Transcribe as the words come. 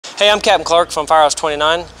Hey, I'm Captain Clark from Firehouse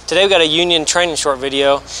 29. Today we've got a union training short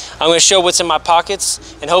video. I'm going to show what's in my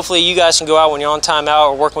pockets, and hopefully you guys can go out when you're on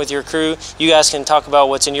timeout or working with your crew. You guys can talk about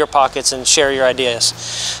what's in your pockets and share your ideas.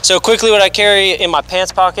 So quickly, what I carry in my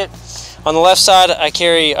pants pocket. On the left side, I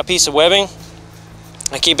carry a piece of webbing.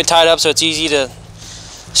 I keep it tied up so it's easy to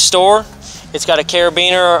store. It's got a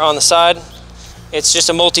carabiner on the side. It's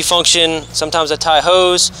just a multi-function. Sometimes I tie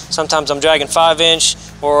hose, sometimes I'm dragging 5-inch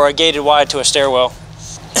or a gated wide to a stairwell.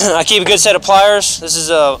 I keep a good set of pliers. This is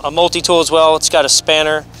a multi-tool as well. It's got a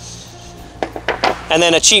spanner and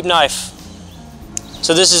then a cheap knife.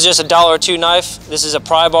 So this is just a $1 or $2 knife. This is a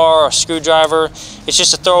pry bar or a screwdriver. It's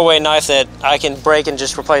just a throwaway knife that I can break and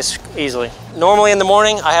just replace easily. Normally in the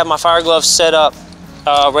morning, I have my fire gloves set up,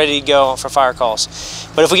 ready to go for fire calls.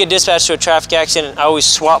 But if we get dispatched to a traffic accident, I always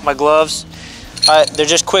swap my gloves. They're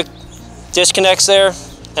just quick disconnects there.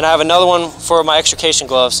 And I have another one for my extrication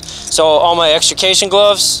gloves. So all my extrication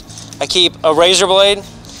gloves, I keep a razor blade.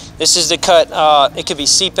 This is to cut, it could be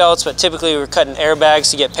seat belts, but typically we're cutting airbags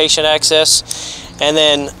to get patient access. And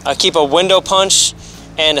then I keep a window punch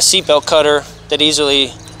and a seat belt cutter that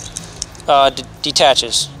easily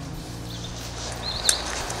detaches.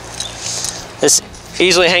 This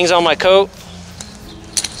easily hangs on my coat.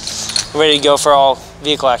 I'm ready to go for all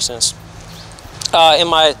vehicle accidents. In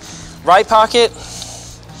my right pocket,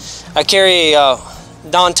 I carry a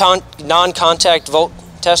non-contact volt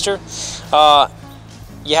tester.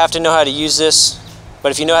 You have to know how to use this,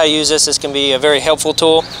 but if you know how to use this, this can be a very helpful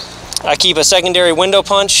tool. I keep a secondary window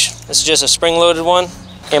punch. This is just a spring-loaded one.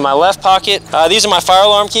 In my left pocket, these are my fire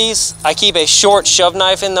alarm keys. I keep a short shove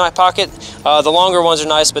knife in my pocket. The longer ones are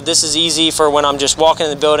nice, but this is easy for when I'm just walking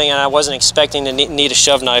in the building and I wasn't expecting to need a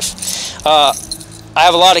shove knife. I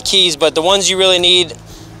have a lot of keys, but the ones you really need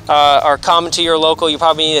are common to your local. You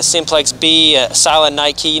probably need a Simplex B, a silent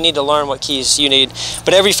night key. You need to learn what keys you need.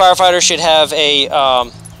 But every firefighter should have a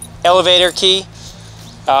elevator key.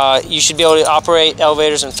 You should be able to operate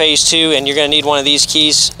elevators in phase 2, and you're going to need one of these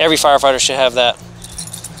keys. Every firefighter should have that.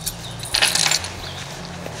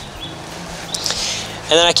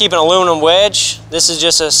 And then I keep an aluminum wedge. This is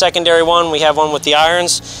just a secondary one. We have one with the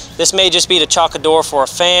irons. This may just be to chock a door for a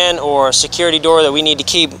fan or a security door that we need to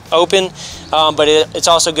keep open, but it's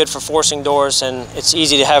also good for forcing doors, and it's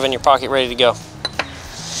easy to have in your pocket ready to go.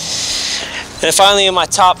 And finally, in my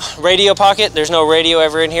top radio pocket, there's no radio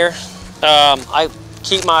ever in here. I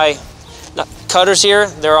keep my cutters here.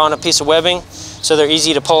 They're on a piece of webbing, so they're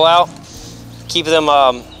easy to pull out. Keep them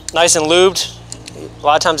nice and lubed. A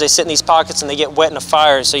lot of times they sit in these pockets and they get wet in a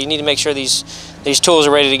fire, so you need to make sure these tools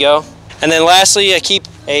are ready to go. And then lastly, I keep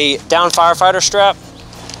a down firefighter strap.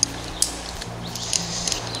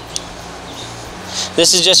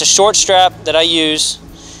 This is just a short strap that I use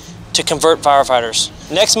to convert firefighters.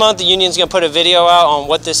 Next month, the union's going to put a video out on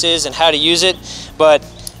what this is and how to use it, but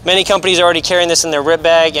many companies are already carrying this in their rip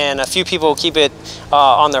bag, and a few people keep it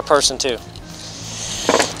on their person too.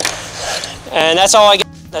 And that's all I got.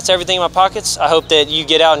 That's everything in my pockets. I hope that you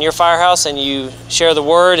get out in your firehouse and you share the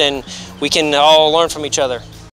word, and we can all learn from each other.